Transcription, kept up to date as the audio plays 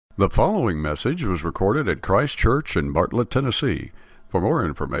The following message was recorded at Christ Church in Bartlett, Tennessee. For more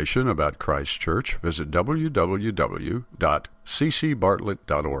information about Christ Church, visit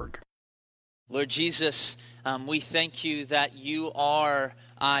www.ccbartlett.org. Lord Jesus, we thank you that you are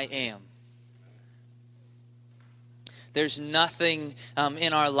I am. There's nothing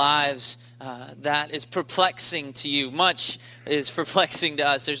in our lives that is perplexing to you. Much is perplexing to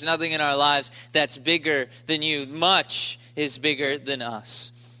us. There's nothing in our lives that's bigger than you. Much is bigger than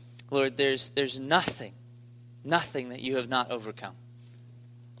us. Lord, there's nothing that you have not overcome.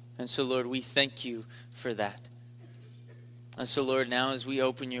 And so, Lord, we thank you for that. And so, Lord, now as we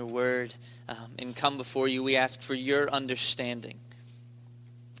open your word and come before you, we ask for your understanding.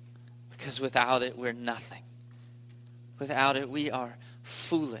 Because without it, we're nothing. Without it, we are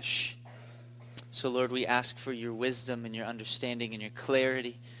foolish. So, Lord, we ask for your wisdom and your understanding and your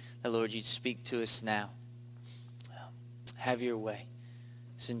clarity. That, Lord, you'd speak to us now. Have your way.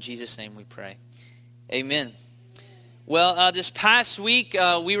 It's in Jesus' name we pray. Amen. Well, this past week,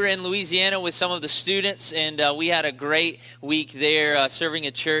 we were in Louisiana with some of the students, and we had a great week there serving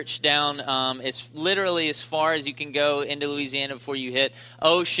a church down. It's literally as far as you can go into Louisiana before you hit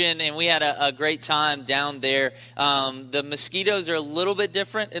ocean, and we had a great time down there. The mosquitoes are a little bit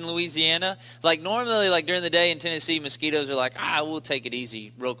different in Louisiana. Like normally, like during the day in Tennessee, mosquitoes are like, we'll take it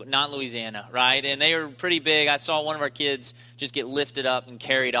easy, not Louisiana, right? And they were pretty big. I saw one of our kids just get lifted up and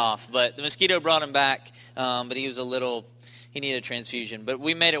carried off, but the mosquito brought him back, but he needed a transfusion, but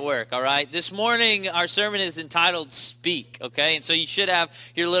we made it work, all right? This morning, our sermon is entitled Speak, okay? And so you should have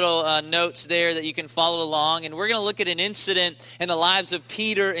your little notes there that you can follow along. And we're going to look at an incident in the lives of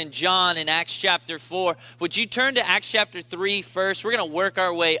Peter and John in Acts chapter 4. Would you turn to Acts chapter 3 first? We're going to work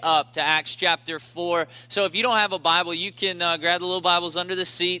our way up to Acts chapter 4. So if you don't have a Bible, you can grab the little Bibles under the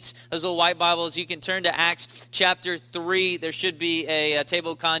seats, those little white Bibles. You can turn to Acts chapter 3. There should be a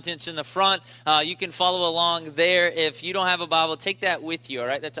table of contents in the front. You can follow along there. If you don't have a Bible, take that with you, all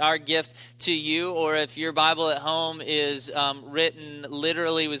right? That's our gift to you. Or if your Bible at home is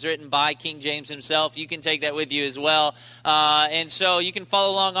was written by King James himself, you can take that with you as well. And so you can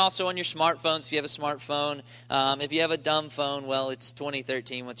follow along also on your smartphones if you have a smartphone. If you have a dumb phone, well, it's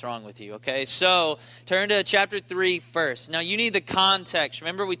 2013. What's wrong with you, okay? So turn to chapter 3 first. Now, you need the context.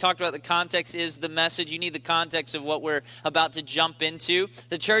 Remember, we talked about the context is the message. You need the context of what we're about to jump into.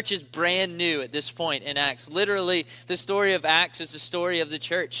 The church is brand new at this point in Acts. Literally, the story of Acts is the story of the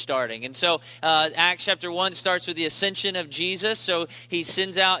church starting. And so Acts chapter 1 starts with the ascension of Jesus. So he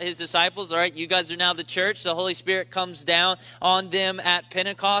sends out his disciples. All right, you guys are now the church. The Holy Spirit comes down on them at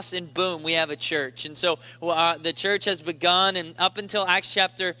Pentecost, and boom, we have a church. And so the church has begun, and up until Acts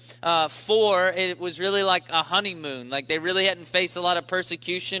chapter 4, it was really like a honeymoon. Like they really hadn't faced a lot of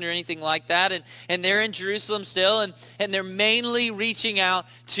persecution or anything like that. And they're in Jerusalem still, and they're mainly reaching out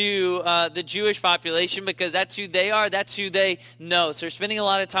to the Jewish population because that's who they are. That's who they know. So they're spending a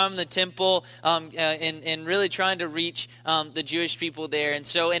lot of time in the temple and really trying to reach the Jewish people there. And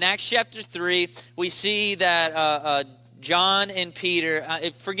so in Acts chapter 3, we see that John and Peter,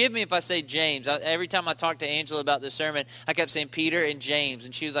 forgive me if I say James. Every time I talked to Angela about this sermon, I kept saying Peter and James.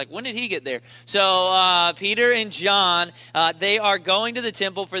 And she was like, when did he get there? So Peter and John, they are going to the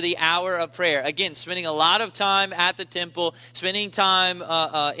temple for the hour of prayer. Again, spending a lot of time at the temple, spending time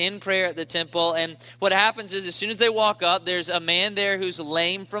in prayer at the temple. And what happens is as soon as they walk up, there's a man there who's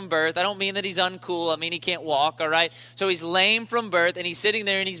lame from birth. I don't mean that he's uncool. I mean he can't walk, all right? So he's lame from birth, and he's sitting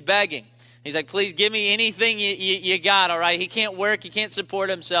there and he's begging. He's like, please give me anything you got, all right? He can't work. He can't support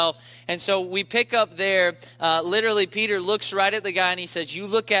himself. And so we pick up there. Literally, Peter looks right at the guy and he says, you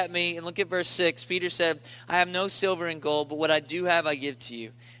look at me. And look at verse 6. Peter said, I have no silver and gold, but what I do have I give to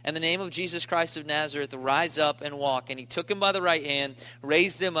you. In the name of Jesus Christ of Nazareth, rise up and walk. And he took him by the right hand,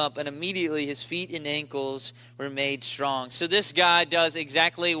 raised him up, and immediately his feet and ankles were made strong. So this guy does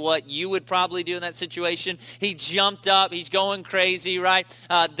exactly what you would probably do in that situation. He jumped up. He's going crazy, right?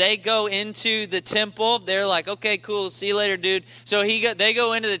 They go into the temple. They're like, okay, cool. See you later, dude. So they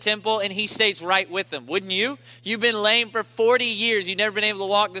go into the temple, and he stays right with them. Wouldn't you? You've been lame for 40 years. You've never been able to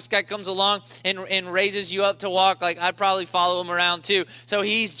walk. This guy comes along and raises you up to walk. Like, I'd probably follow him around too. So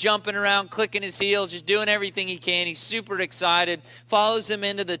he's jumping around, clicking his heels, just doing everything he can. He's super excited, follows him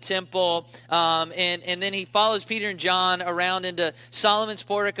into the temple, and then he follows Peter and John around into Solomon's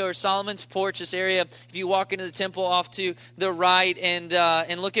portico or Solomon's porch, this area. If you walk into the temple off to the right, and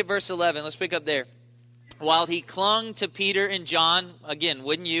look at verse 11. Let's pick up there. While he clung to Peter and John, again,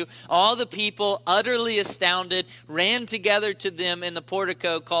 wouldn't you? All the people, utterly astounded, ran together to them in the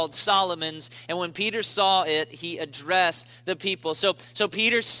portico called Solomon's. And when Peter saw it, he addressed the people. So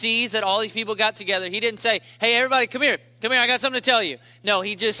Peter sees that all these people got together. He didn't say, hey, everybody, come here. Come here, I got something to tell you. No,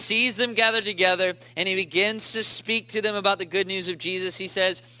 he just sees them gathered together and he begins to speak to them about the good news of Jesus. He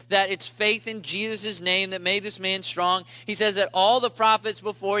says that it's faith in Jesus' name that made this man strong. He says that all the prophets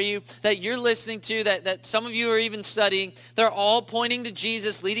before you that you're listening to, that some of you are even studying, they're all pointing to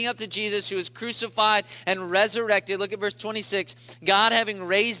Jesus, leading up to Jesus who was crucified and resurrected. Look at verse 26. God, having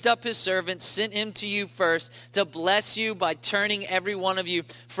raised up his servant, sent him to you first to bless you by turning every one of you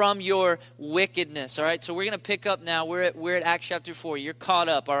from your wickedness. All right, so we're going to pick up now. We're at Acts chapter 4. You're caught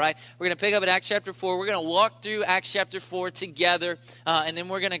up, all right? We're going to pick up at Acts chapter 4. We're going to walk through Acts chapter 4 together, and then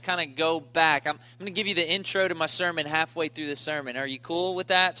we're going to kind of go back. I'm going to give you the intro to my sermon halfway through the sermon. Are you cool with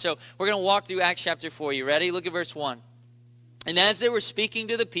that? So we're going to walk through Acts chapter 4. You ready? Look at verse 1. And as they were speaking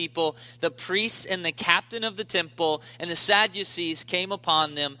to the people, the priests and the captain of the temple and the Sadducees came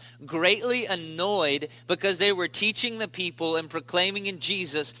upon them, greatly annoyed because they were teaching the people and proclaiming in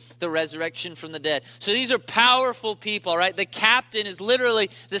Jesus the resurrection from the dead. So these are powerful people, right? The captain is literally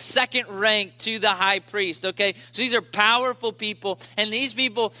the second rank to the high priest, okay? So these are powerful people, and these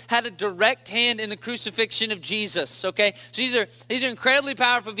people had a direct hand in the crucifixion of Jesus, okay? So these are incredibly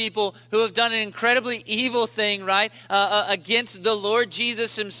powerful people who have done an incredibly evil thing, right? Against the Lord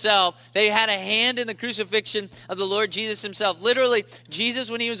Jesus himself. They had a hand in the crucifixion of the Lord Jesus himself. Literally, Jesus,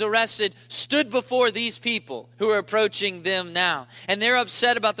 when he was arrested, stood before these people who are approaching them now. And they're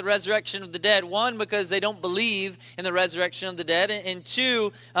upset about the resurrection of the dead. One, because they don't believe in the resurrection of the dead. And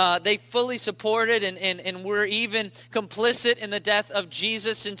two, they fully supported and were even complicit in the death of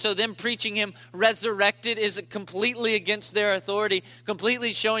Jesus. And so them preaching him resurrected is completely against their authority,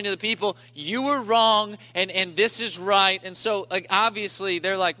 completely showing to the people, you were wrong and this is right. And so, like, obviously,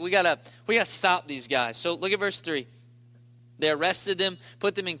 they're like, we gotta stop these guys. So look at verse 3. They arrested them,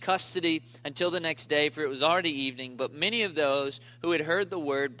 put them in custody until the next day, for it was already evening. But many of those who had heard the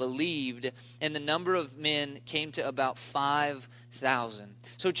word believed, and the number of men came to about 5,000.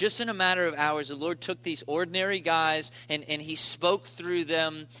 So just in a matter of hours, the Lord took these ordinary guys and he spoke through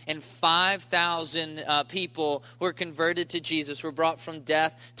them, and 5,000 people were converted to Jesus, were brought from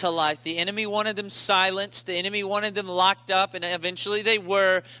death to life. The enemy wanted them silenced. The enemy wanted them locked up, and eventually they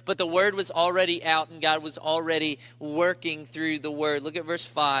were, but the word was already out and God was already working through the word. Look at verse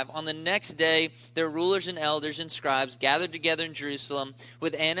 5. On the next day, their rulers and elders and scribes gathered together in Jerusalem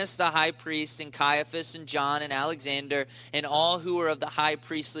with Annas the high priest and Caiaphas and John and Alexander and all who were of the high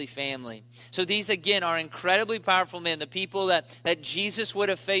priestly family. So these, again, are incredibly powerful men, the people that Jesus would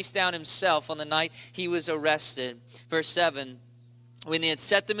have faced down himself on the night he was arrested. Verse 7, when they had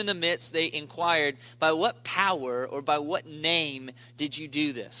set them in the midst, they inquired, by what power or by what name did you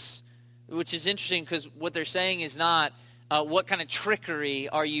do this? Which is interesting because what they're saying is not, what kind of trickery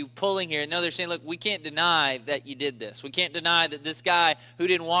are you pulling here? No, they're saying, look, we can't deny that you did this. We can't deny that this guy who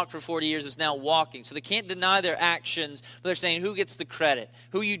didn't walk for 40 years is now walking. So they can't deny their actions, but they're saying, who gets the credit?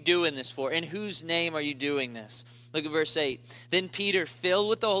 Who are you doing this for? In whose name are you doing this? Look at verse 8. Then Peter, filled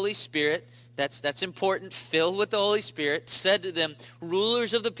with the Holy Spirit, that's important, filled with the Holy Spirit, said to them,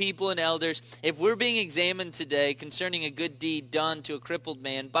 rulers of the people and elders, if we're being examined today concerning a good deed done to a crippled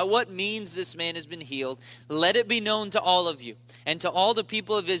man, by what means this man has been healed, let it be known to all of you and to all the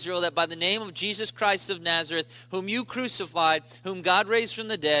people of Israel that by the name of Jesus Christ of Nazareth, whom you crucified, whom God raised from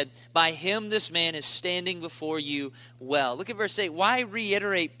the dead, by him this man is standing before you well. Look at verse 8. Why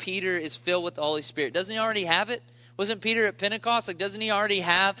reiterate Peter is filled with the Holy Spirit? Doesn't he already have it? Wasn't Peter at Pentecost? Like, doesn't he already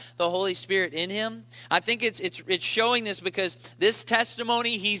have the Holy Spirit in him? I think it's showing this because this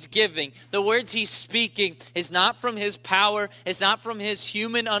testimony he's giving, the words he's speaking, is not from his power. It's not from his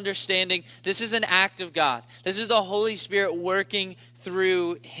human understanding. This is an act of God. This is the Holy Spirit working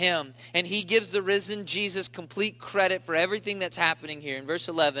through him. And he gives the risen Jesus complete credit for everything that's happening here. In verse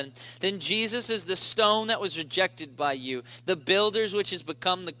 11, then Jesus is the stone that was rejected by you, the builders which has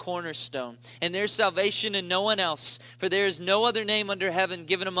become the cornerstone. And there's salvation in no one else, for there is no other name under heaven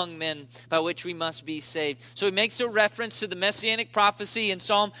given among men by which we must be saved. So he makes a reference to the messianic prophecy in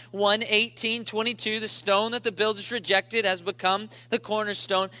Psalm 118:22, the stone that the builders rejected has become the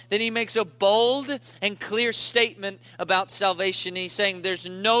cornerstone. Then he makes a bold and clear statement about salvation. He's saying there's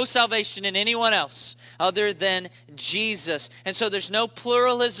no salvation in anyone else other than Jesus. And so there's no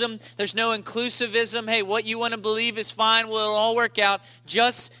pluralism. There's no inclusivism. Hey, what you want to believe is fine. Will it all work out?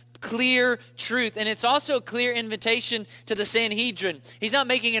 Just clear truth. And it's also a clear invitation to the Sanhedrin. He's not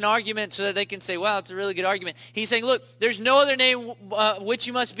making an argument so that they can say, wow, it's a really good argument. He's saying, look, there's no other name which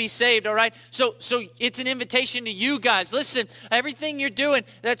you must be saved, all right? So it's an invitation to you guys. Listen, everything you're doing,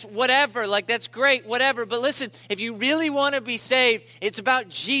 that's whatever, like that's great, whatever. But listen, if you really want to be saved, it's about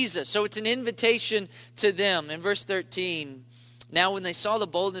Jesus. So it's an invitation to them. In verse 13, Now when they saw the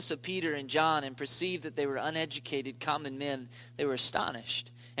boldness of Peter and John and perceived that they were uneducated common men, they were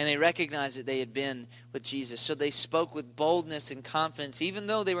astonished. And they recognized that they had been with Jesus. So they spoke with boldness and confidence, even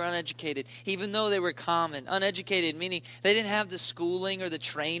though they were uneducated, even though they were common. Uneducated, meaning they didn't have the schooling or the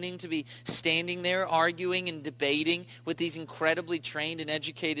training to be standing there arguing and debating with these incredibly trained and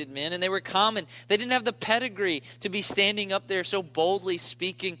educated men. And they were common. They didn't have the pedigree to be standing up there so boldly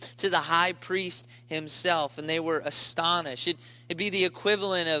speaking to the high priest himself. And they were astonished. It'd be the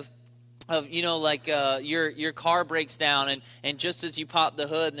equivalent of like your car breaks down and just as you pop the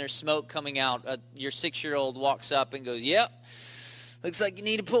hood and there's smoke coming out, your 6-year-old walks up and goes, "Yep, looks like you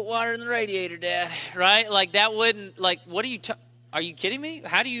need to put water in the radiator, Dad." Right? Like that wouldn't, like, what are you kidding me?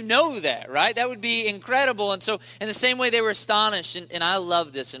 How do you know that, right? That would be incredible. And so in the same way they were astonished, and I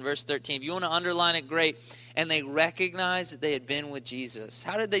love this in verse 13. If you want to underline it, great. And they recognized that they had been with Jesus.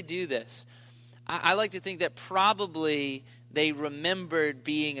 How did they do this? I like to think that probably they remembered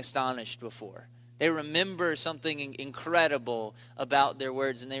being astonished before. They remember something incredible about their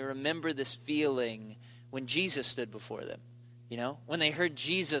words, and they remember this feeling when Jesus stood before them, when they heard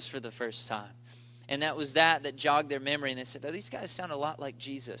Jesus for the first time. And that was that jogged their memory, and they said, "Oh, these guys sound a lot like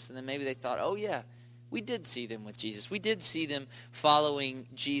Jesus." And then maybe they thought, "Oh, yeah, we did see them with Jesus. We did see them following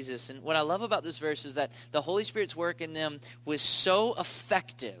Jesus." And what I love about this verse is that the Holy Spirit's work in them was so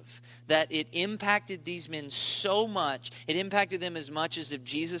effective that it impacted these men so much. It impacted them as much as if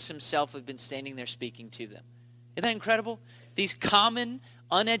Jesus himself had been standing there speaking to them. Isn't that incredible? These common,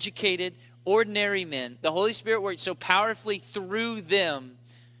 uneducated, ordinary men, the Holy Spirit worked so powerfully through them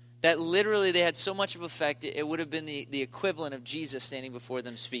that literally they had so much of effect, it would have been the equivalent of Jesus standing before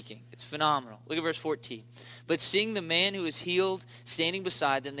them speaking. It's phenomenal. Look at verse 14. But seeing the man who was healed standing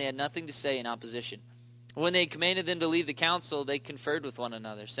beside them, they had nothing to say in opposition. When they commanded them to leave the council, they conferred with one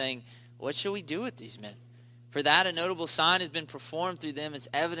another, saying, "What shall we do with these men? For that a notable sign has been performed through them as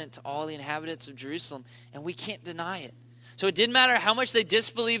evident to all the inhabitants of Jerusalem, and we can't deny it." So it didn't matter how much they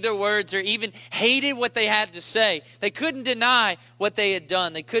disbelieved their words or even hated what they had to say. They couldn't deny what they had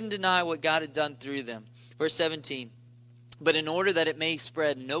done. They couldn't deny what God had done through them. Verse 17. But in order that it may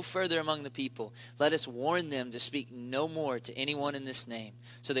spread no further among the people, let us warn them to speak no more to anyone in this name.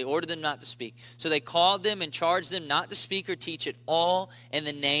 So they ordered them not to speak. So they called them and charged them not to speak or teach at all in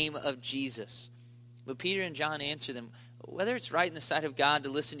the name of Jesus. But Peter and John answered them, "Whether it's right in the sight of God to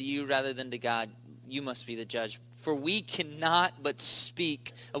listen to you rather than to God, you must be the judge. For we cannot but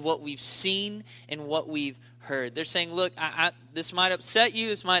speak of what we've seen and what we've heard." They're saying, look, this might upset you,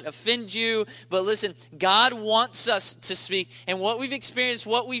 this might offend you, but listen, God wants us to speak. And what we've experienced,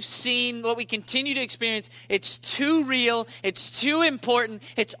 what we've seen, what we continue to experience, it's too real, it's too important,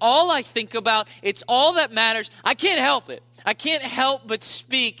 it's all I think about, it's all that matters. I can't help it. I can't help but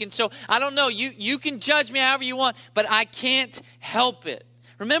speak. And so, I don't know, you can judge me however you want, but I can't help it.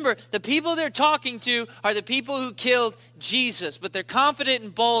 Remember, the people they're talking to are the people who killed Jesus, but they're confident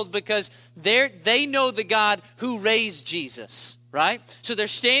and bold because they know the God who raised Jesus, right? So they're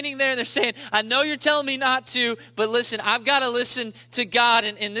standing there and they're saying, "I know you're telling me not to, but listen, I've got to listen to God,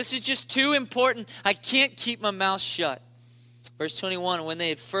 and this is just too important. I can't keep my mouth shut." Verse 21, when they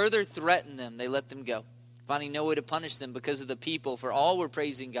had further threatened them, they let them go, finding no way to punish them because of the people, for all were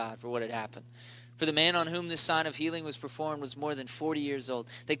praising God for what had happened. For the man on whom this sign of healing was performed was more than 40 years old.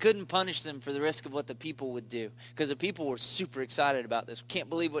 They couldn't punish them for the risk of what the people would do because the people were super excited about this. Can't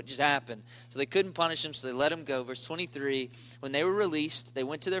believe what just happened. So they couldn't punish them, so they let him go. Verse 23, when they were released, they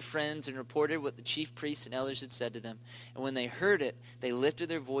went to their friends and reported what the chief priests and elders had said to them. And when they heard it, they lifted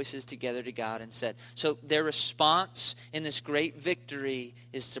their voices together to God and said, so their response in this great victory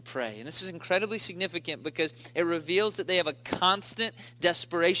is to pray. And this is incredibly significant because it reveals that they have a constant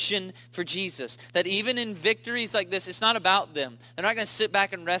desperation for Jesus. That even in victories like this, it's not about them. They're not going to sit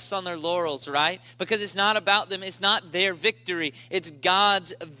back and rest on their laurels, right? Because it's not about them. It's not their victory. It's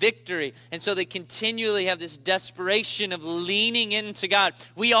God's victory. And so they continually have this desperation of leaning into God.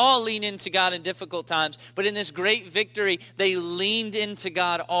 We all lean into God in difficult times. But in this great victory, they leaned into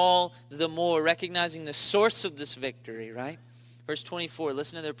God all the more, recognizing the source of this victory, right? Verse 24,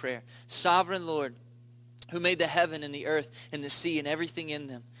 listen to their prayer. Sovereign Lord, who made the heaven and the earth and the sea and everything in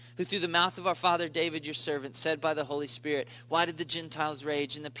them, who through the mouth of our father David, your servant, said by the Holy Spirit, why did the Gentiles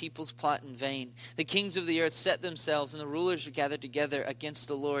rage and the peoples plot in vain? The kings of the earth set themselves and the rulers were gathered together against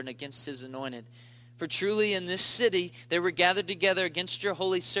the Lord and against his anointed. For truly in this city they were gathered together against your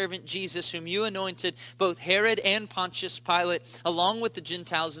holy servant Jesus, whom you anointed, both Herod and Pontius Pilate, along with the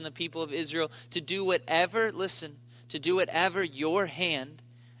Gentiles and the people of Israel, to do whatever, listen, to do whatever your hand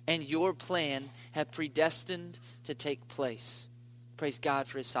and your plan have predestined to take place. Praise God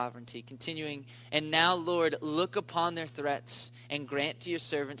for his sovereignty. Continuing, and now, Lord, look upon their threats and grant to your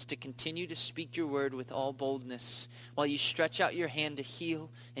servants to continue to speak your word with all boldness, while you stretch out your hand to heal,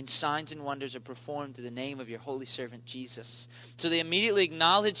 and signs and wonders are performed through the name of your holy servant Jesus. So they immediately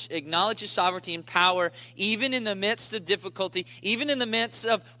acknowledge his sovereignty and power, even in the midst of difficulty, even in the midst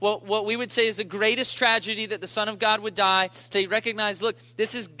of what we would say is the greatest tragedy, that the Son of God would die. They recognize, look,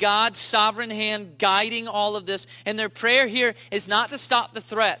 this is God's sovereign hand guiding all of this. And their prayer here is not to stop the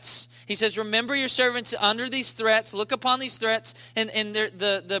threats. He says, remember your servants under these threats, look upon these threats, and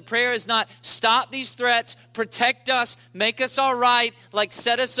the prayer is not stop these threats, protect us, make us all right, like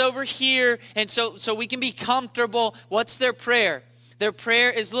set us over here, and so we can be comfortable. What's their prayer? Their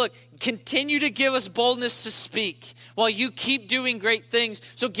prayer is, look, continue to give us boldness to speak while you keep doing great things.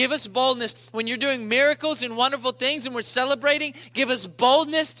 So give us boldness. When you're doing miracles and wonderful things and we're celebrating, give us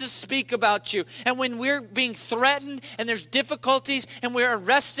boldness to speak about you. And when we're being threatened and there's difficulties and we're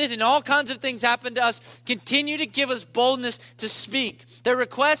arrested and all kinds of things happen to us, continue to give us boldness to speak. Their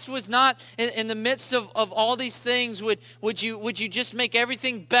request was not in the midst of all these things, would you just make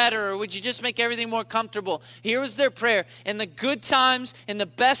everything better, or would you just make everything more comfortable? Here was their prayer. In the good times, in the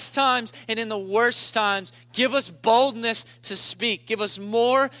best times, and in the worst times, give us boldness to speak. Give us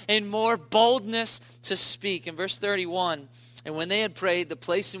more and more boldness to speak. In verse 31, and when they had prayed, the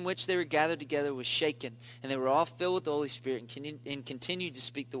place in which they were gathered together was shaken, and they were all filled with the Holy Spirit and continued to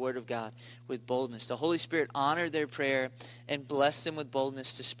speak the word of God with boldness. The Holy Spirit honored their prayer and blessed them with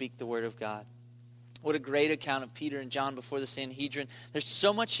boldness to speak the word of God. What a great account of Peter and John before the Sanhedrin. There's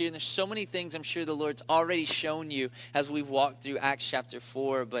so much here, and there's so many things I'm sure the Lord's already shown you as we've walked through Acts chapter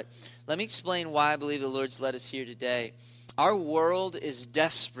 4. But let me explain why I believe the Lord's led us here today. Our world is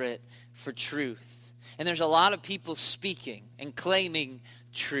desperate for truth. And there's a lot of people speaking and claiming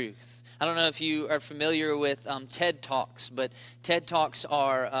truth. I don't know if you are familiar with TED Talks, but TED Talks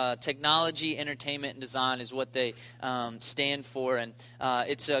are technology, entertainment, and design is what they stand for. And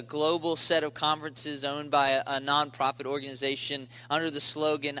it's a global set of conferences owned by a nonprofit organization under the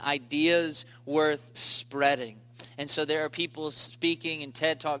slogan, Ideas Worth Spreading. And so there are people speaking, and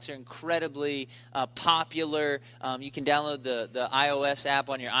TED Talks are incredibly popular. You can download the iOS app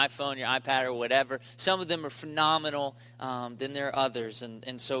on your iPhone, your iPad, or whatever. Some of them are phenomenal. Then there are others.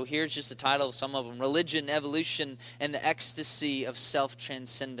 And so here's just the title of some of them. Religion, Evolution, and the Ecstasy of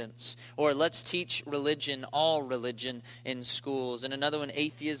Self-Transcendence. Or Let's Teach Religion, All Religion in Schools. And another one,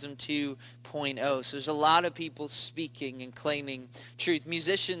 Atheism 2.0. So there's a lot of people speaking and claiming truth.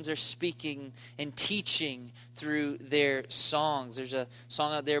 Musicians are speaking and teaching through their songs. There's a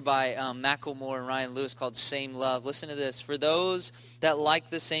song out there by Macklemore and Ryan Lewis called Same Love. Listen to this. For those that like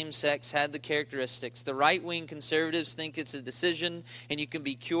the same sex had the characteristics. The right-wing conservatives think it's a decision and you can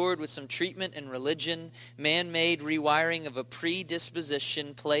be cured with some treatment and religion. Man-made rewiring of a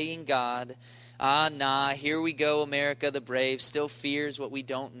predisposition playing God. Ah, nah, here we go, America the brave, still fears what we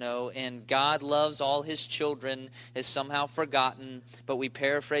don't know, and God loves all his children is somehow forgotten, but we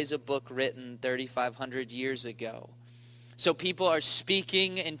paraphrase a book written 3,500 years ago. So people are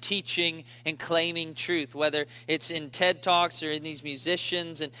speaking and teaching and claiming truth, whether it's in TED Talks or in these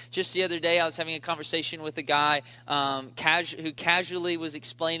musicians. And just the other day, I was having a conversation with a guy who casually was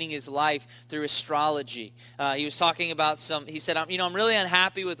explaining his life through astrology. He was talking about he said, I'm really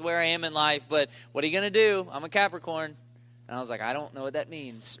unhappy with where I am in life, but what are you going to do? I'm a Capricorn. And I was like, I don't know what that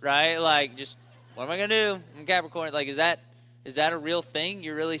means, right? Like, just, what am I going to do? I'm a Capricorn. Like, is that a real thing?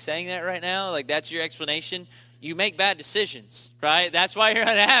 You're really saying that right now? Like, that's your explanation? You make bad decisions, right? That's why you're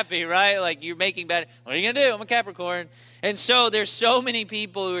unhappy, right? Like, you're making bad. What are you going to do? I'm a Capricorn. And so there's so many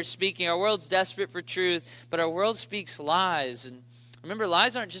people who are speaking. Our world's desperate for truth, but our world speaks lies. And remember,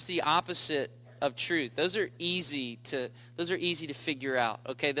 lies aren't just the opposite of truth. Those are easy to figure out.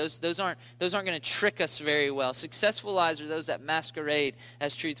 Okay, those aren't going to trick us very well. Successful lies are those that masquerade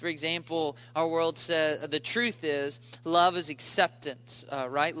as truth. For example, our world says the truth is love is acceptance,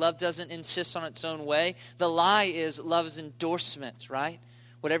 right? Love doesn't insist on its own way. The lie is love is endorsement, right?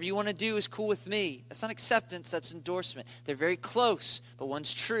 Whatever you want to do is cool with me. That's not acceptance, that's endorsement. They're very close, but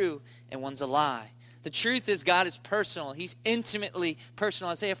one's true and one's a lie. The truth is God is personal. He's intimately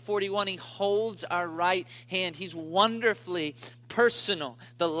personal. Isaiah 41, he holds our right hand. He's wonderfully personal.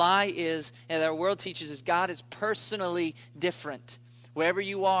 The lie is, and our world teaches us, God is personally different. Wherever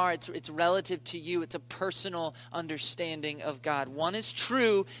you are, it's relative to you. It's a personal understanding of God. One is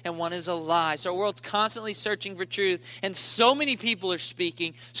true and one is a lie. So our world's constantly searching for truth. And so many people are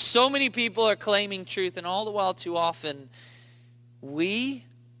speaking. So many people are claiming truth. And all the while, too often, we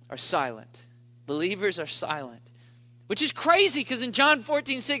are silent. Believers are silent. Which is crazy because in John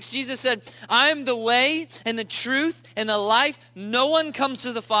 14:6, Jesus said, I am the way and the truth and the life. No one comes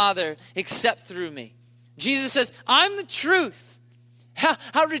to the Father except through me. Jesus says, I'm the truth.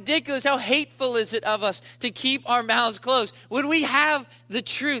 How ridiculous, how hateful is it of us to keep our mouths closed when we have the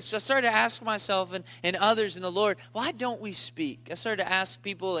truth? So I started to ask myself and others in the Lord, why don't we speak? I started to ask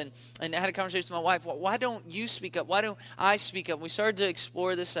people and I had a conversation with my wife, why don't you speak up? Why don't I speak up? We started to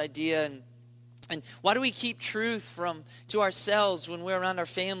explore this idea and why do we keep truth to ourselves when we're around our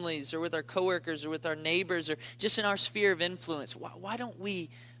families or with our coworkers or with our neighbors or just in our sphere of influence? Why don't we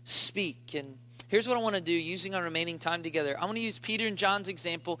speak? And here's what I want to do using our remaining time together. I want to use Peter and John's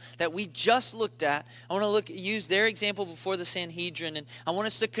example that we just looked at. I want to use their example before the Sanhedrin, and I want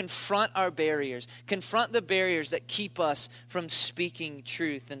us to confront our barriers, confront the barriers that keep us from speaking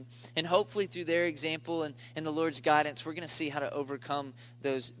truth. And hopefully through their example and the Lord's guidance, we're going to see how to overcome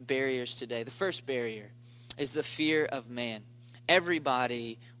those barriers today. The first barrier is the fear of man.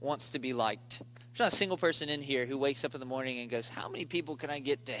 Everybody wants to be liked. There's not a single person in here who wakes up in the morning and goes, how many people can I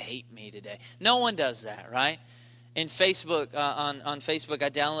get to hate me today? No one does that, right? In Facebook, on Facebook, I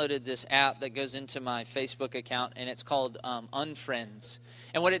downloaded this app that goes into my Facebook account, and it's called Unfriends.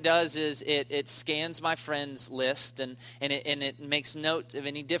 And what it does is it scans my friends list, and it makes note of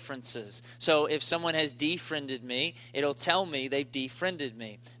any differences. So if someone has defriended me, it'll tell me they've defriended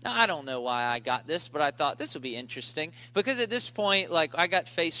me. Now, I don't know why I got this, but I thought this would be interesting. Because at this point, like, I got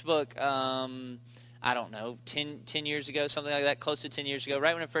Facebook, I don't know, 10 years ago, something like that, close to 10 years ago,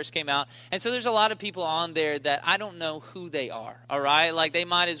 right when it first came out. And so there's a lot of people on there that I don't know who they are, all right? Like, they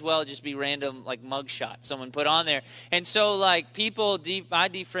might as well just be random, like, mugshot someone put on there. And so, like, I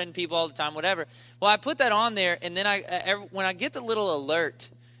defriend people all the time, whatever. Well, I put that on there, and then when I get the little alert,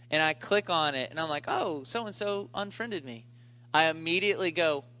 and I click on it, and I'm like, oh, so-and-so unfriended me, I immediately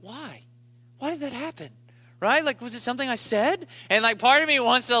go, why? Why did that happen? Right? Like, was it something I said? And, like, part of me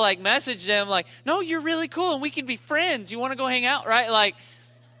wants to, like, message them, like, no, you're really cool, and we can be friends. You want to go hang out, right? Like,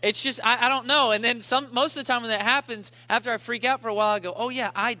 it's just, I don't know. And then most of the time when that happens, after I freak out for a while, I go, oh, yeah,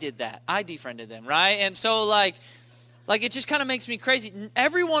 I did that. I defriended them, right? And so, like it just kind of makes me crazy.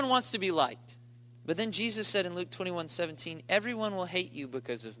 Everyone wants to be liked. But then Jesus said in Luke 21:17, everyone will hate you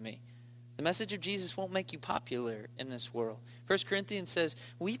because of me. The message of Jesus won't make you popular in this world. 1 Corinthians says,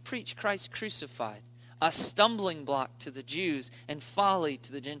 we preach Christ crucified, a stumbling block to the Jews and folly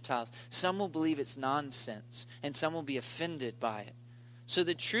to the Gentiles. Some will believe it's nonsense, and some will be offended by it. So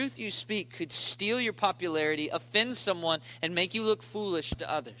the truth you speak could steal your popularity, offend someone, and make you look foolish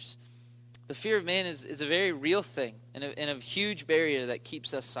to others. The fear of man is a very real thing and a huge barrier that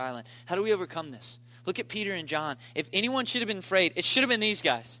keeps us silent. How do we overcome this? Look at Peter and John. If anyone should have been afraid, it should have been these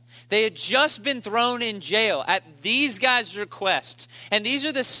guys. They had just been thrown in jail at these guys' request. And these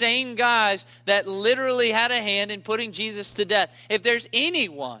are the same guys that literally had a hand in putting Jesus to death. If there's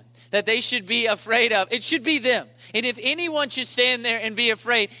anyone that they should be afraid of, it should be them. And if anyone should stand there and be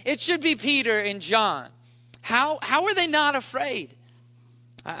afraid, it should be Peter and John. How are they not afraid?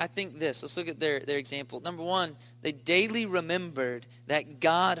 I think this. Let's look at their example. Number one, they daily remembered that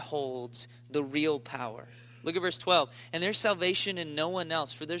God holds the real power. Look at verse 12. And there's salvation in no one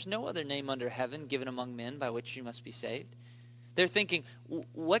else, for there's no other name under heaven given among men by which you must be saved. They're thinking,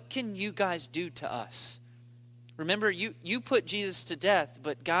 what can you guys do to us? Remember, you put Jesus to death,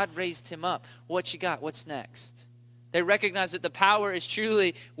 but God raised him up. What you got? What's next? They recognize that the power is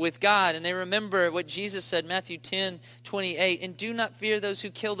truly with God. And they remember what Jesus said, Matthew 10:28. And do not fear those who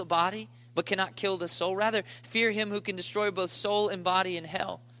kill the body, but cannot kill the soul. Rather, fear him who can destroy both soul and body in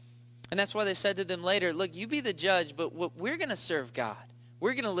hell. And that's why they said to them later, look, you be the judge, but we're going to serve God.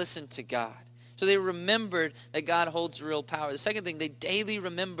 We're going to listen to God. So they remembered that God holds the real power. The second thing, they daily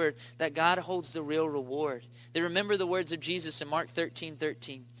remembered that God holds the real reward. They remember the words of Jesus in Mark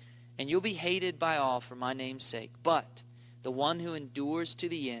 13:13. And you'll be hated by all for my name's sake, but the one who endures to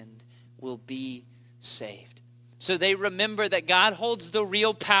the end will be saved. So they remember that God holds the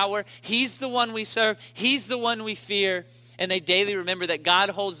real power. He's the one we serve. He's the one we fear. And they daily remember that God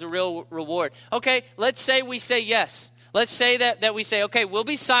holds the real reward. Okay, let's say we say yes. Let's say that we say, okay, we'll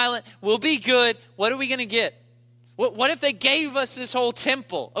be silent. We'll be good. What are we going to get? What if they gave us this whole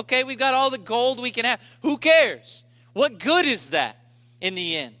temple? Okay, we've got all the gold we can have. Who cares? What good is that in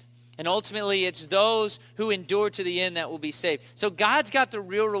the end? And ultimately, it's those who endure to the end that will be saved. So God's got the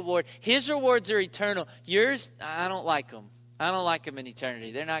real reward. His rewards are eternal. Yours, I don't like them. I don't like them in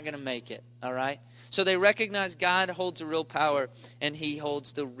eternity. They're not going to make it, all right? So they recognize God holds the real power, and he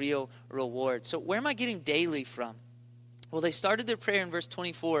holds the real reward. So where am I getting daily from? Well, they started their prayer in verse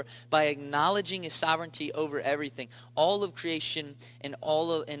 24 by acknowledging his sovereignty over everything, all of creation and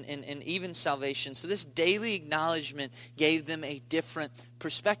and even salvation. So this daily acknowledgement gave them a different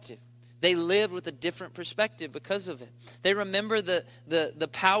perspective. They lived with a different perspective because of it. They remember the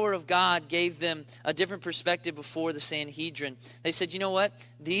power of God gave them a different perspective before the Sanhedrin. They said, you know what?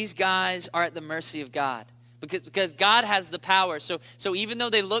 These guys are at the mercy of God. Because God has the power. So even though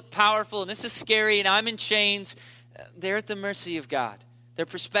they look powerful, and this is scary, and I'm in chains, they're at the mercy of God. Their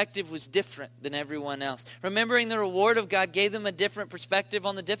perspective was different than everyone else. Remembering the reward of God gave them a different perspective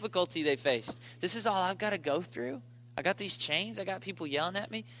on the difficulty they faced. This is all I've got to go through? I got these chains. I got people yelling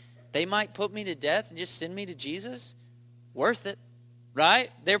at me. They might put me to death and just send me to Jesus. Worth it,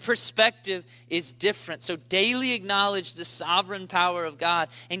 right? Their perspective is different. So daily acknowledge the sovereign power of God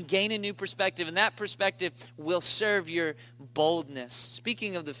and gain a new perspective. And that perspective will serve your boldness.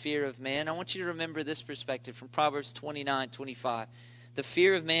 Speaking of the fear of man, I want you to remember this perspective from Proverbs 29:25. The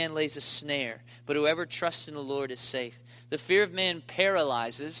fear of man lays a snare, but whoever trusts in the Lord is safe. The fear of man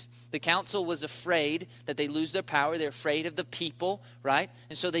paralyzes. The council was afraid that they lose their power. They're afraid of the people, right?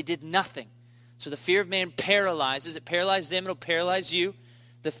 And so they did nothing. So the fear of man paralyzes. It paralyzes them. It'll paralyze you.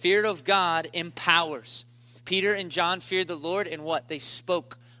 The fear of God empowers. Peter and John feared the Lord, and what? They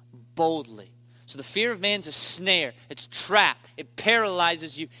spoke boldly. So the fear of man's a snare. It's a trap. It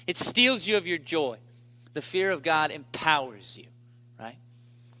paralyzes you. It steals you of your joy. The fear of God empowers you, right?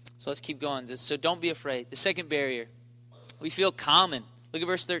 So let's keep going. So don't be afraid. The second barrier, we feel common. Look at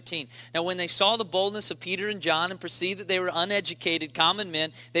verse 13. Now when they saw the boldness of Peter and John and perceived that they were uneducated, common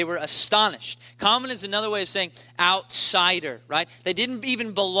men, they were astonished. Common is another way of saying outsider, right? They didn't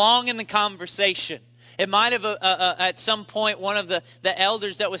even belong in the conversation. It might have, at some point, one of the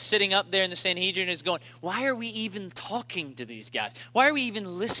elders that was sitting up there in the Sanhedrin is going, why are we even talking to these guys? Why are we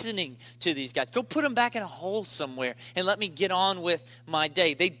even listening to these guys? Go put them back in a hole somewhere and let me get on with my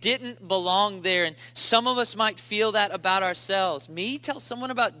day. They didn't belong there, and some of us might feel that about ourselves. Me? Tell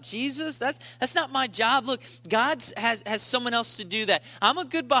someone about Jesus? That's not my job. Look, God has someone else to do that. I'm a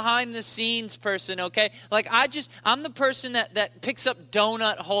good behind-the-scenes person, okay? Like, I'm the person that picks up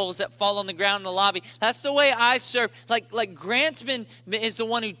donut holes that fall on the ground in the lobby. That's the way I serve. Like Grant's is the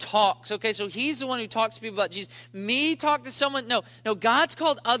one who talks, okay? So he's the one who talks to people about Jesus. Me talk to someone? No, God's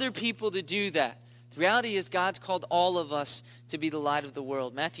called other people to do that. The reality is God's called all of us to be the light of the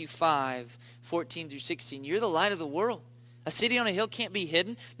world. Matthew 5:14-16. You're the light of the world. A city on a hill can't be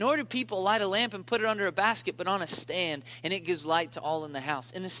hidden, nor do people light a lamp and put it under a basket, but on a stand, and it gives light to all in the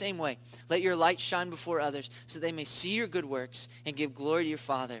house. In the same way, let your light shine before others, so they may see your good works and give glory to your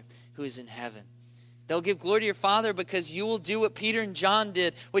Father who is in heaven. They'll give glory to your Father because you will do what Peter and John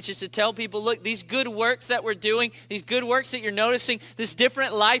did, which is to tell people, look, these good works that we're doing, these good works that you're noticing, this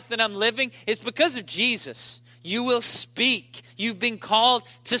different life that I'm living, it's because of Jesus. You will speak. You've been called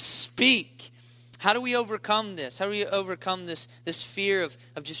to speak. How do we overcome this? How do we overcome this fear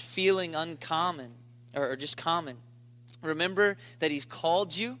of just feeling uncommon or just common? Remember that He's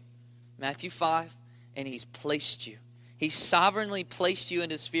called you, Matthew 5, and He's placed you. He sovereignly placed you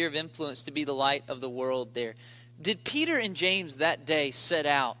in His sphere of influence to be the light of the world there. Did Peter and James that day set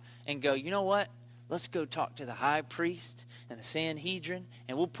out and go, you know what? Let's go talk to the high priest and the Sanhedrin,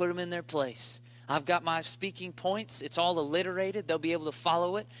 and we'll put them in their place. I've got my speaking points. It's all alliterated. They'll be able to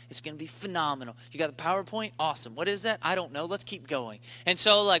follow it. It's going to be phenomenal. You got the PowerPoint? Awesome. What is that? I don't know. Let's keep going. And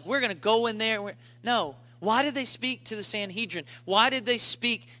so, we're going to go in there. No. Why did they speak to the Sanhedrin? Why did they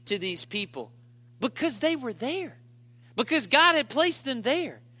speak to these people? Because they were there. Because God had placed them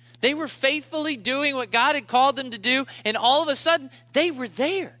there. They were faithfully doing what God had called them to do, and all of a sudden, they were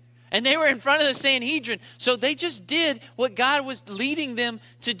there. And they were in front of the Sanhedrin. So they just did what God was leading them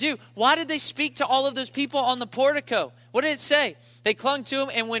to do. Why did they speak to all of those people on the portico? What did it say? They clung to him,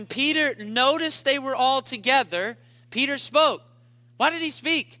 and when Peter noticed they were all together, Peter spoke. Why did he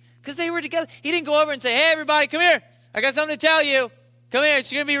speak? Because they were together. He didn't go over and say, hey, everybody, come here. I got something to tell you. Come here,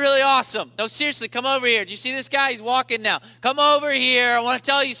 it's going to be really awesome. No, seriously, come over here. Do you see this guy? He's walking now. Come over here. I want to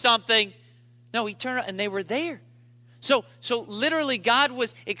tell you something. No, he turned around, and they were there. So literally, God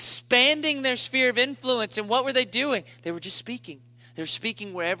was expanding their sphere of influence. And what were they doing? They were just speaking. They were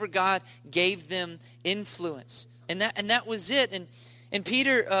speaking wherever God gave them influence. And that was it. And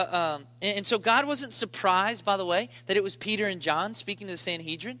Peter, and so God wasn't surprised, by the way, that it was Peter and John speaking to the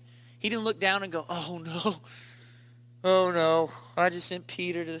Sanhedrin. He didn't look down and go, oh no, I just sent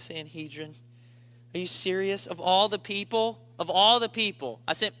Peter to the Sanhedrin. Are you serious? Of all the people,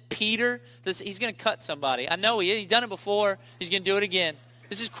 I sent Peter. He's going to cut somebody. I know he is. He's done it before. He's going to do it again.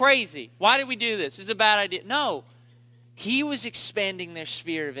 This is crazy. Why did we do this? This is a bad idea. No. He was expanding their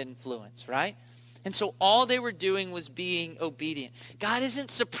sphere of influence, right? And so all they were doing was being obedient. God isn't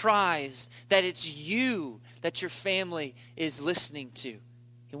surprised that it's you that your family is listening to.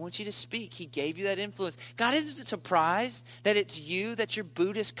 He wants you to speak. He gave you that influence. God isn't surprised that it's you that your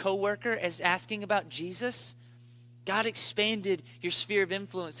Buddhist coworker is asking about Jesus. God expanded your sphere of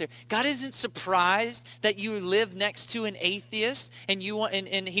influence there. God isn't surprised that you live next to an atheist and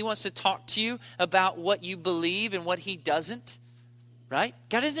he wants to talk to you about what you believe and what he doesn't. Right?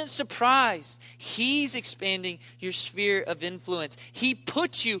 God isn't surprised. He's expanding your sphere of influence. He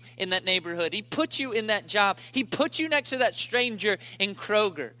put you in that neighborhood. He put you in that job. He put you next to that stranger in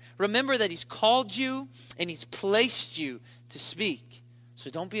Kroger. Remember that he's called you and he's placed you to speak. So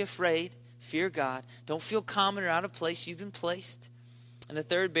don't be afraid. Fear God. Don't feel common or out of place. You've been placed. And the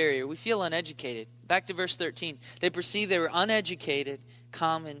third barrier, we feel uneducated. Back to verse 13. They perceived they were uneducated,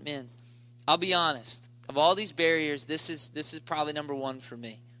 common men. I'll be honest. Of all these barriers, this is probably number one for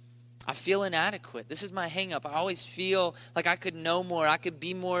me. I feel inadequate. This is my hang up. I always feel like I could know more. I could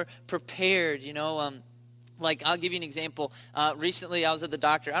be more prepared, Like, I'll give you an example. Recently, I was at the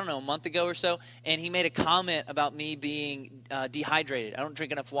doctor, a month ago or so, and he made a comment about me being dehydrated. I don't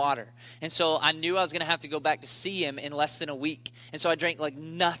drink enough water. And so I knew I was going to have to go back to see him in less than a week. And so I drank like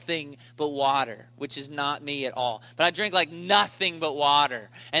nothing but water, which is not me at all. But I drank like nothing but water.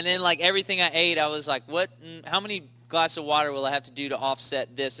 And then like everything I ate, I was like, how many glass of water will I have to do to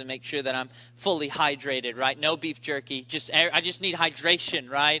offset this and make sure that I'm fully hydrated, right? No beef jerky. I just need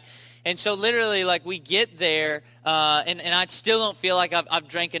hydration, right? And so literally, like, we get there, and I still don't feel like I've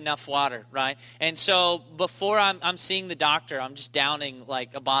drank enough water, right? And so before I'm seeing the doctor, I'm just downing,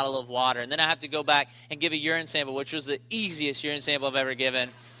 like, a bottle of water. And then I have to go back and give a urine sample, which was the easiest urine sample I've ever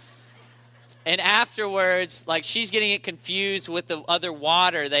given. And afterwards, like, she's getting it confused with the other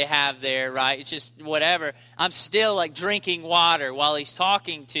water they have there, right? It's just whatever. I'm still, like, drinking water while he's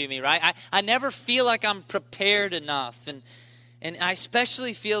talking to me, right? I never feel like I'm prepared enough. And I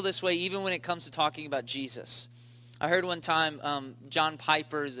especially feel this way even when it comes to talking about Jesus. I heard one time John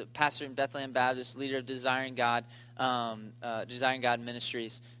Piper is a pastor in Bethlehem Baptist, leader of Desiring God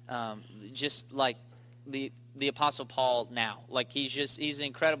Ministries, just like the Apostle Paul now. Like he's an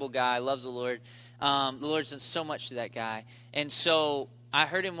incredible guy, loves the Lord. The Lord's done so much to that guy. And so I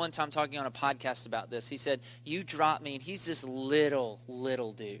heard him one time talking on a podcast about this. He said, you dropped me, and he's this little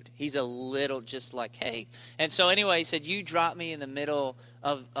dude. He's a little, just like, hey. And so anyway, he said, you dropped me in the middle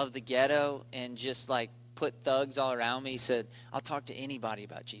of the ghetto and just like put thugs all around me. He said, I'll talk to anybody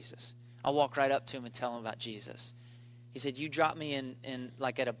about Jesus. I'll walk right up to him and tell him about Jesus. He said, you dropped me in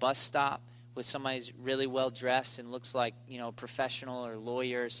like at a bus stop with somebody who's really well dressed and looks like, a professional or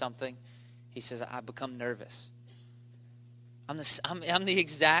lawyer or something. He says, I become nervous. I'm the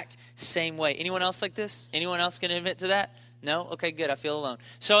exact same way. Anyone else like this? Anyone else going to admit to that? No? Okay, good. I feel alone.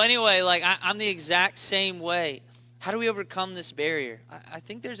 So anyway, like I'm the exact same way. How do we overcome this barrier? I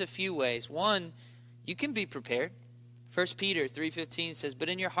think there's a few ways. One, you can be prepared. 1 Peter 3:15 says, but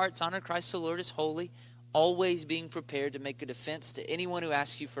in your hearts honor Christ the Lord as holy, always being prepared to make a defense to anyone who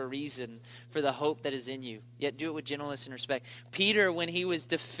asks you for a reason for the hope that is in you. Yet do it with gentleness and respect. Peter, when he was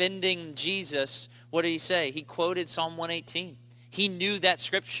defending Jesus, what did he say? He quoted Psalm 118. He knew that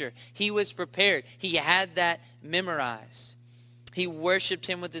scripture. He was prepared. He had that memorized. He worshiped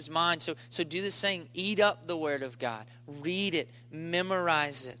him with his mind. So do the same. Eat up the word of God. Read it.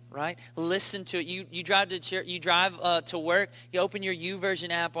 Memorize it, right? Listen to it. You drive to church, you drive to work. You open your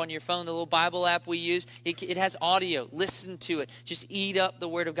YouVersion app on your phone, the little Bible app we use. It has audio. Listen to it. Just eat up the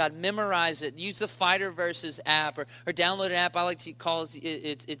word of God. Memorize it. Use the Fighter Verses app or download an app I like to call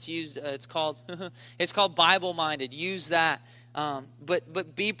it's called Bible Minded. Use that.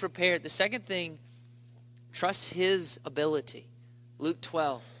 But be prepared. The second thing, trust his ability. Luke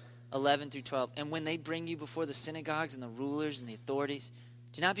 12:11-12. And when they bring you before the synagogues and the rulers and the authorities,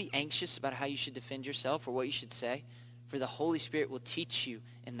 do not be anxious about how you should defend yourself or what you should say, for the Holy Spirit will teach you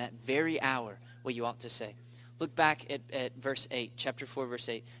in that very hour what you ought to say. Look back at verse 8, chapter 4, verse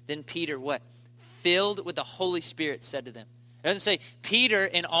 8. Then Peter, what? Filled with the Holy Spirit, said to them. It doesn't say Peter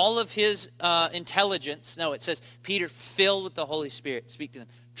in all of his intelligence. No, it says Peter filled with the Holy Spirit. Speak to them.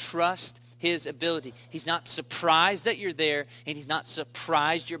 Trust his ability. He's not surprised that you're there, and he's not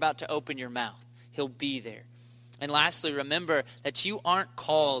surprised you're about to open your mouth. He'll be there. And lastly, remember that you aren't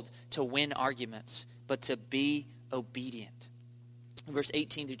called to win arguments, but to be obedient. Verse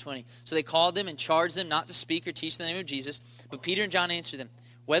 18-20. So they called them and charged them not to speak or teach in the name of Jesus. But Peter and John answered them,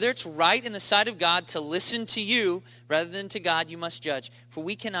 whether it's right in the sight of God to listen to you rather than to God, you must judge. For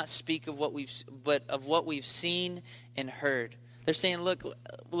we cannot speak of what we've seen and heard. They're saying, look,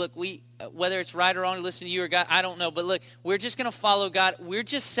 we whether it's right or wrong to listen to you or God, I don't know. But look, we're just going to follow God. We're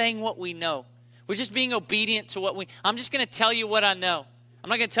just saying what we know. We're just being obedient to I'm just going to tell you what I know. I'm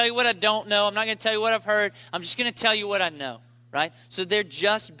not going to tell you what I don't know. I'm not going to tell you what I've heard. I'm just going to tell you what I know, right? So they're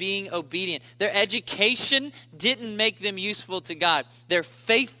just being obedient. Their education didn't make them useful to God. Their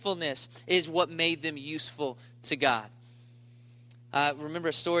faithfulness is what made them useful to God. I remember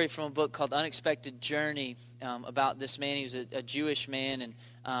a story from a book called Unexpected Journey about this man. He was a Jewish man,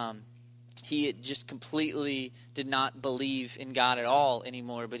 and he just completely did not believe in God at all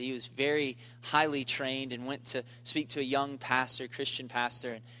anymore, but he was very highly trained and went to speak to a young pastor, Christian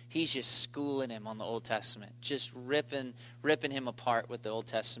pastor, and he's just schooling him on the Old Testament, just ripping him apart with the Old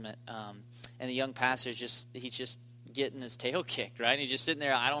Testament. And the young pastor, he's just getting his tail kicked, right? And he's just sitting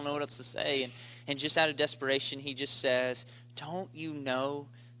there, I don't know what else to say. And just out of desperation, he just says, don't you know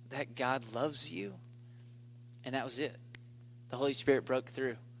that God loves you? And that was it. The Holy Spirit broke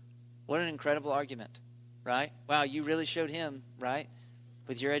through. What an incredible argument, right? Wow, you really showed him, right?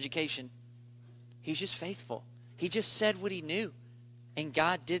 With your education. He was just faithful. He just said what he knew. And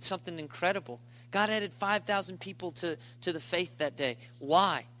God did something incredible. God added 5,000 people to the faith that day.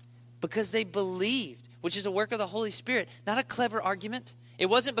 Why? Because they believed, which is a work of the Holy Spirit, not a clever argument. It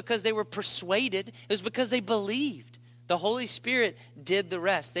wasn't because they were persuaded. It was because they believed. The Holy Spirit did the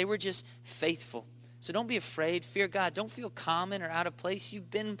rest. They were just faithful. So don't be afraid. Fear God. Don't feel common or out of place.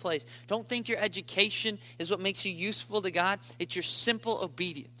 You've been placed. Don't think your education is what makes you useful to God. It's your simple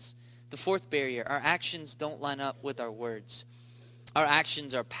obedience. The fourth barrier, our actions don't line up with our words. Our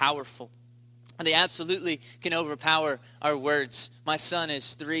actions are powerful. And they absolutely can overpower our words. My son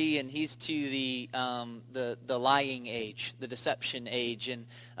is 3, and he's to the lying age, the deception age. And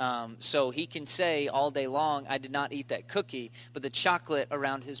so he can say all day long, I did not eat that cookie, but the chocolate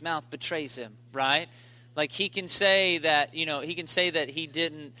around his mouth betrays him, right? Like he can say that, he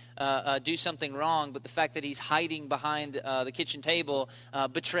didn't do something wrong, but the fact that he's hiding behind the kitchen table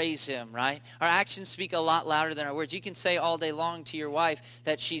betrays him, right? Our actions speak a lot louder than our words. You can say all day long to your wife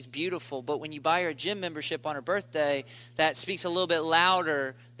that she's beautiful, but when you buy her a gym membership on her birthday, that speaks a little bit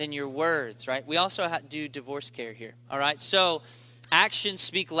louder than your words, right? We also do divorce care here, all right? So actions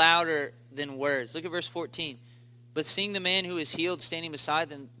speak louder than words. Look at verse 14. But seeing the man who is healed standing beside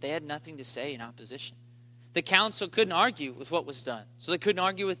them, they had nothing to say in opposition. The council couldn't argue with what was done, so they couldn't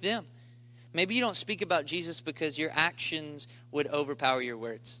argue with them. Maybe you don't speak about Jesus because your actions would overpower your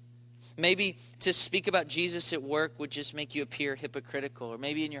words. Maybe to speak about Jesus at work would just make you appear hypocritical, or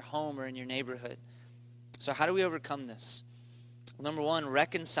maybe in your home or in your neighborhood. So how do we overcome this? Well, number one,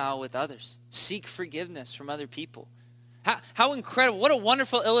 reconcile with others. Seek forgiveness from other people. How incredible, what a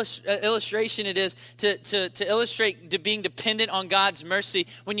wonderful illustration it is to illustrate being dependent on God's mercy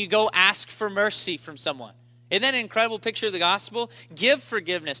when you go ask for mercy from someone. Isn't that an incredible picture of the gospel? Give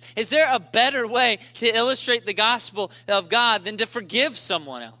forgiveness. Is there a better way to illustrate the gospel of God than to forgive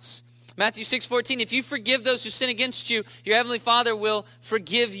someone else? Matthew 6:14, if you forgive those who sin against you, your heavenly Father will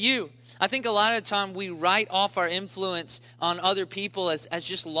forgive you. I think a lot of the time we write off our influence on other people as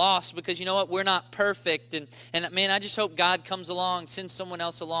just lost because, you know what, we're not perfect. And man, I just hope God comes along, sends someone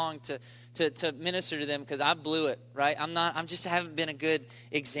else along to minister to them because I blew it, right? I just haven't been a good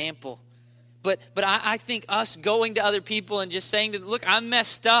example. But I think us going to other people and just saying to them, look, I'm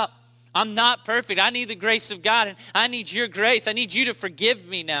messed up. I'm not perfect. I need the grace of God, and I need your grace. I need you to forgive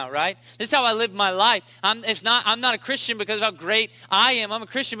me now, right? This is how I live my life. I'm not a Christian because of how great I am. I'm a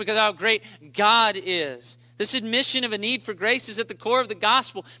Christian because of how great God is. This admission of a need for grace is at the core of the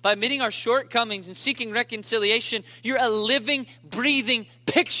gospel. By admitting our shortcomings and seeking reconciliation, you're a living, breathing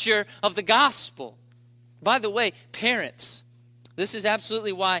picture of the gospel. By the way, parents, this is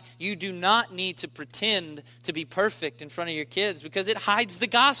absolutely why you do not need to pretend to be perfect in front of your kids, because it hides the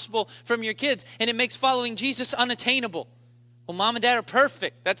gospel from your kids and it makes following Jesus unattainable. Well, mom and dad are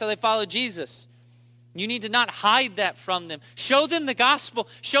perfect. That's how they follow Jesus. You need to not hide that from them. Show them the gospel.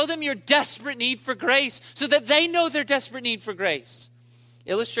 Show them your desperate need for grace so that they know their desperate need for grace.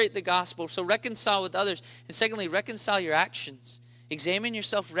 Illustrate the gospel. So reconcile with others. And secondly, reconcile your actions. Examine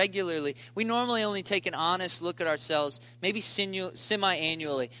yourself regularly. We normally only take an honest look at ourselves, maybe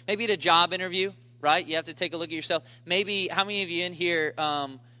semi-annually. Maybe at a job interview, right? You have to take a look at yourself. Maybe, how many of you in here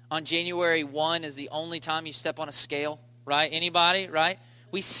on January 1 is the only time you step on a scale, right? Anybody, right?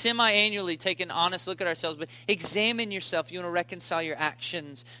 We semi-annually take an honest look at ourselves, but examine yourself. You want to reconcile your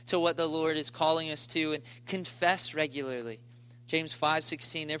actions to what the Lord is calling us to, and confess regularly. James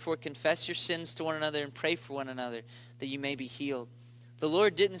 5:16, therefore confess your sins to one another and pray for one another that you may be healed. The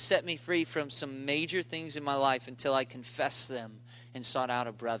Lord didn't set me free from some major things in my life until I confessed them and sought out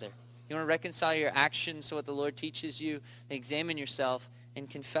a brother. You want to reconcile your actions to what the Lord teaches you? Examine yourself and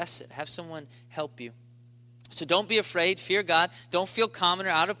confess it. Have someone help you. So don't be afraid. Fear God. Don't feel common or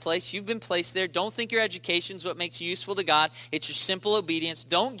out of place. You've been placed there. Don't think your education is what makes you useful to God. It's your simple obedience.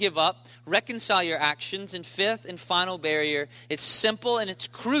 Don't give up. Reconcile your actions. And fifth and final barrier, it's simple and it's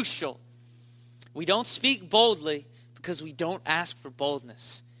crucial. We don't speak boldly because we don't ask for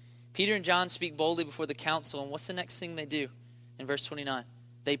boldness. Peter and John speak boldly before the council. And what's the next thing they do? In verse 29,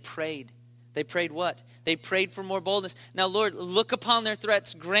 they prayed. They prayed what? They prayed for more boldness. Now, Lord, look upon their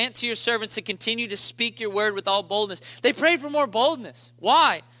threats. Grant to your servants to continue to speak your word with all boldness. They prayed for more boldness.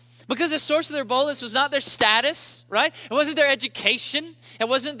 Why? Because the source of their boldness was not their status, right? It wasn't their education. It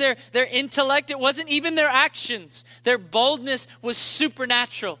wasn't their intellect. It wasn't even their actions. Their boldness was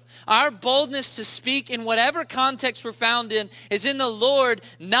supernatural. Our boldness to speak in whatever context we're found in is in the Lord,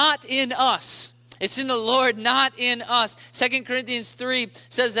 not in us. It's in the Lord, not in us. 2 Corinthians 3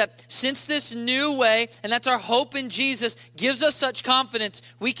 says that since this new way, and that's our hope in Jesus, gives us such confidence,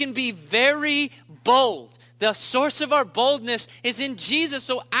 we can be very bold. The source of our boldness is in Jesus,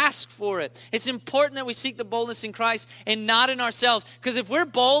 so ask for it. It's important that we seek the boldness in Christ and not in ourselves. Because if we're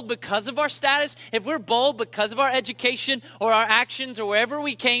bold because of our status, if we're bold because of our education or our actions or wherever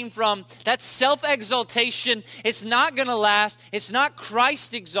we came from, that's self-exaltation. It's not going to last. It's not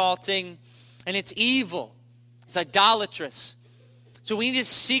Christ-exalting. And it's evil. It's idolatrous. So we need to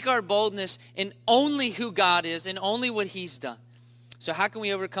seek our boldness in only who God is and only what He's done. So how can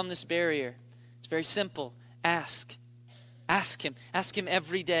we overcome this barrier? It's very simple. Ask. Ask Him. Ask Him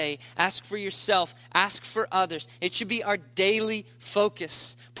every day. Ask for yourself. Ask for others. It should be our daily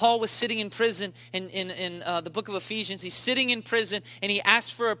focus. Paul was sitting in prison in the book of Ephesians. He's sitting in prison and he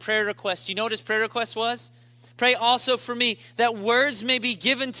asked for a prayer request. Do you know what his prayer request was? Pray also for me that words may be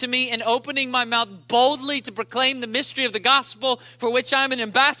given to me in opening my mouth boldly to proclaim the mystery of the gospel, for which I am an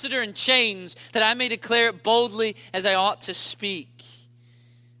ambassador in chains, that I may declare it boldly as I ought to speak.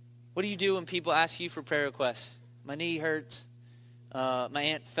 What do you do when people ask you for prayer requests? My knee hurts. My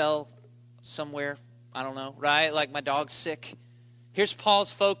aunt fell somewhere. I don't know, right? Like my dog's sick. Here's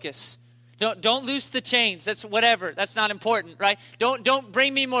Paul's focus. Don't loose the chains. That's whatever. That's not important, right? Don't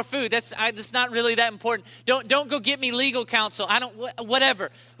bring me more food. That's not really that important. Don't go get me legal counsel. Whatever.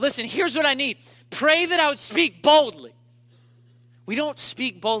 Listen, here's what I need. Pray that I would speak boldly. We don't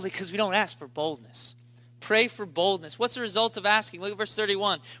speak boldly because we don't ask for boldness. Pray for boldness. What's the result of asking? Look at verse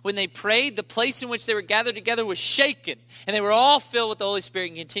 31. When they prayed, the place in which they were gathered together was shaken, and they were all filled with the Holy Spirit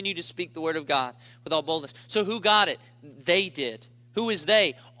and continued to speak the word of God with all boldness. So who got it? They did. Who is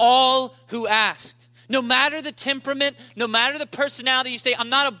they? All who asked. No matter the temperament, no matter the personality, you say, I'm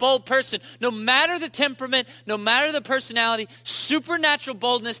not a bold person. No matter the temperament, no matter the personality, supernatural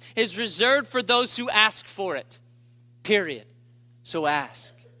boldness is reserved for those who ask for it. Period. So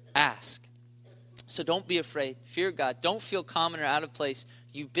ask. So don't be afraid. Fear God. Don't feel common or out of place.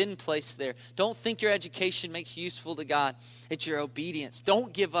 You've been placed there. Don't think your education makes you useful to God. It's your obedience.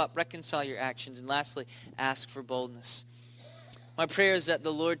 Don't give up. Reconcile your actions. And lastly, ask for boldness. My prayer is that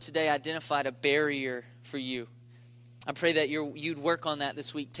the Lord today identified a barrier for you. I pray that you'd work on that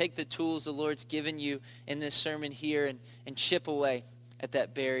this week. Take the tools the Lord's given you in this sermon here and chip away at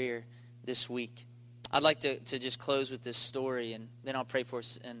that barrier this week. I'd like to just close with this story, and then I'll pray for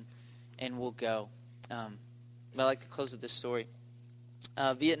us, and we'll go. But I'd like to close with this story.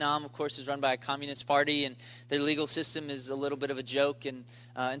 Vietnam, of course, is run by a communist party, and their legal system is a little bit of a joke. And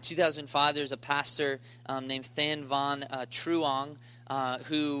in 2005, there's a pastor named Than Van Truong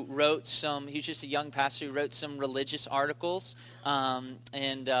who wrote he was just a young pastor who wrote some religious articles.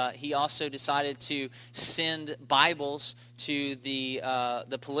 And he also decided to send Bibles to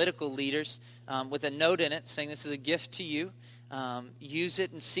the political leaders with a note in it saying, this is a gift to you. Use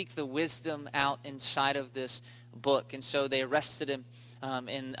it and seek the wisdom out inside of this book. And so they arrested him.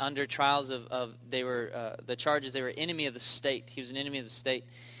 And under trials the charges, they were enemy of the state. He was an enemy of the state.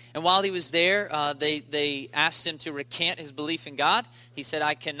 And while he was there, they asked him to recant his belief in God. He said,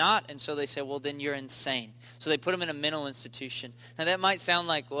 I cannot. And so they said, well, then you're insane. So they put him in a mental institution. Now that might sound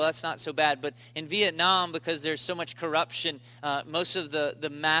like, well, that's not so bad. But in Vietnam, because there's so much corruption, most of the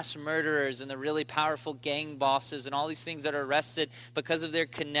mass murderers and the really powerful gang bosses and all these things that are arrested because of their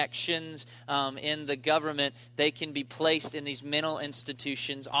connections in the government, they can be placed in these mental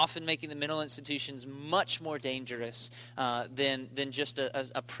institutions, often making the mental institutions much more dangerous than just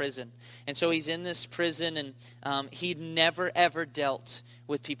a prison. And so he's in this prison, and he'd never, ever dealt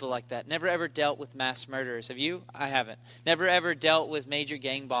with people like that. Never, ever dealt with mass murderers. Have you? I haven't. Never, ever dealt with major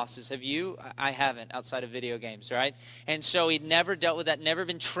gang bosses. Have you? I haven't, outside of video games, right? And so he'd never dealt with that, never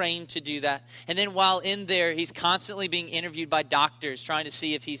been trained to do that. And then while in there, he's constantly being interviewed by doctors, trying to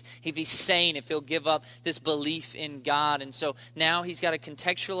see if he's sane, if he'll give up this belief in God. And so now he's got to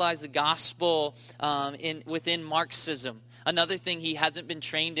contextualize the gospel within Marxism. Another thing he hasn't been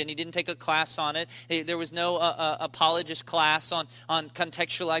trained in. He didn't take a class on it. There was no apologist class on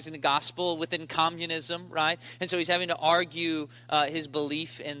contextualizing the gospel within communism, right? And so he's having to argue his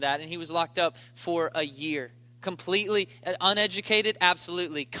belief in that. And he was locked up for a year. Completely uneducated?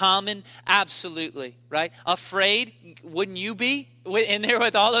 Absolutely. Common? Absolutely, right? Afraid? Wouldn't you be? In there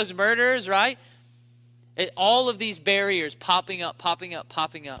with all those murderers, right? All of these barriers popping up.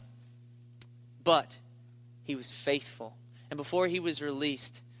 But he was faithful. And before he was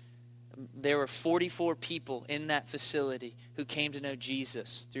released, there were 44 people in that facility who came to know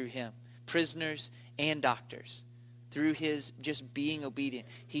Jesus through him. Prisoners and doctors. Through his just being obedient.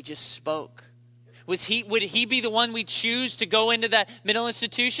 He just spoke. Would he be the one we choose to go into that mental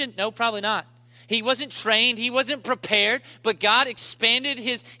institution? No, probably not. He wasn't trained. He wasn't prepared. But God expanded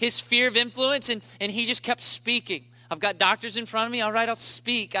his sphere of influence, and he just kept speaking. I've got doctors in front of me. All right, I'll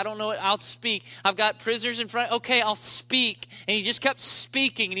speak. I don't know what, I'll speak. I've got prisoners in front. Okay, I'll speak. And he just kept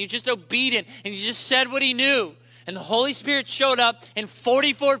speaking, and he was just obedient, and he just said what he knew. And the Holy Spirit showed up, and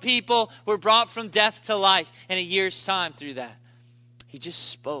 44 people were brought from death to life in a year's time through that. He just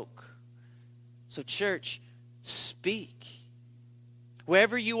spoke. So church, speak.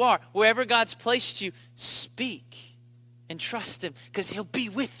 Wherever you are, wherever God's placed you, speak. And trust him, because he'll be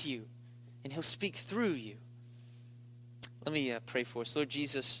with you, and he'll speak through you. Let me pray for us. Lord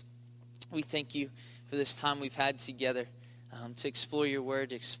Jesus, we thank you for this time we've had together to explore your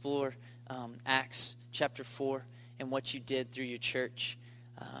word, to explore Acts chapter 4 and what you did through your church.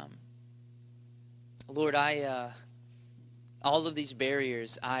 Lord, all of these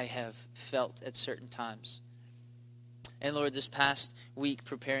barriers I have felt at certain times. And Lord, this past week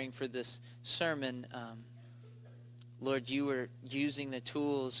preparing for this sermon, Lord, you were using the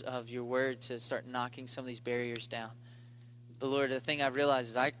tools of your word to start knocking some of these barriers down. But Lord, the thing I've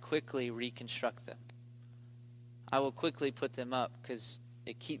realized is I quickly reconstruct them. I will quickly put them up because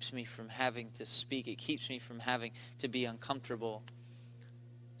it keeps me from having to speak. It keeps me from having to be uncomfortable.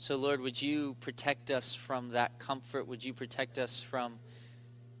 So Lord, would you protect us from that comfort? Would you protect us from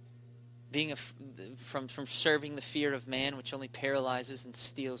being from serving the fear of man, which only paralyzes and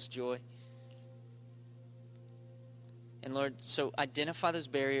steals joy? And Lord, so identify those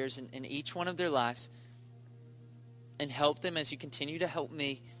barriers in each one of their lives. And help them as you continue to help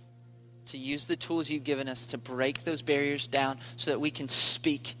me to use the tools you've given us to break those barriers down so that we can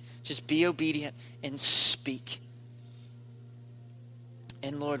speak. Just be obedient and speak.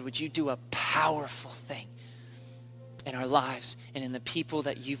 And Lord, would you do a powerful thing in our lives and in the people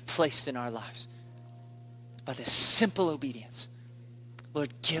that you've placed in our lives by this simple obedience.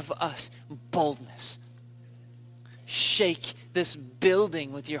 Lord, give us boldness. Shake this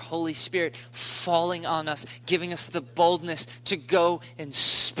building with your Holy Spirit falling on us, giving us the boldness to go and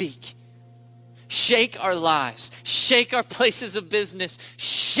speak. Shake our lives. Shake our places of business.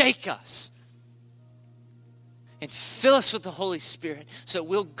 Shake us. And fill us with the Holy Spirit so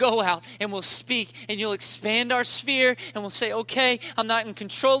we'll go out and we'll speak and you'll expand our sphere and we'll say, okay, I'm not in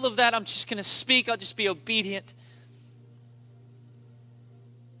control of that. I'm just going to speak. I'll just be obedient.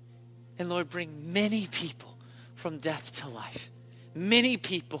 And Lord, bring many people from death to life. Many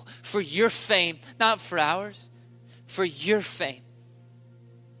people for your fame, not for ours, for your fame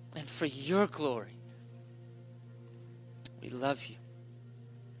and for your glory. We love you.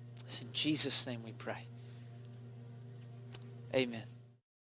 It's in Jesus' name we pray. Amen.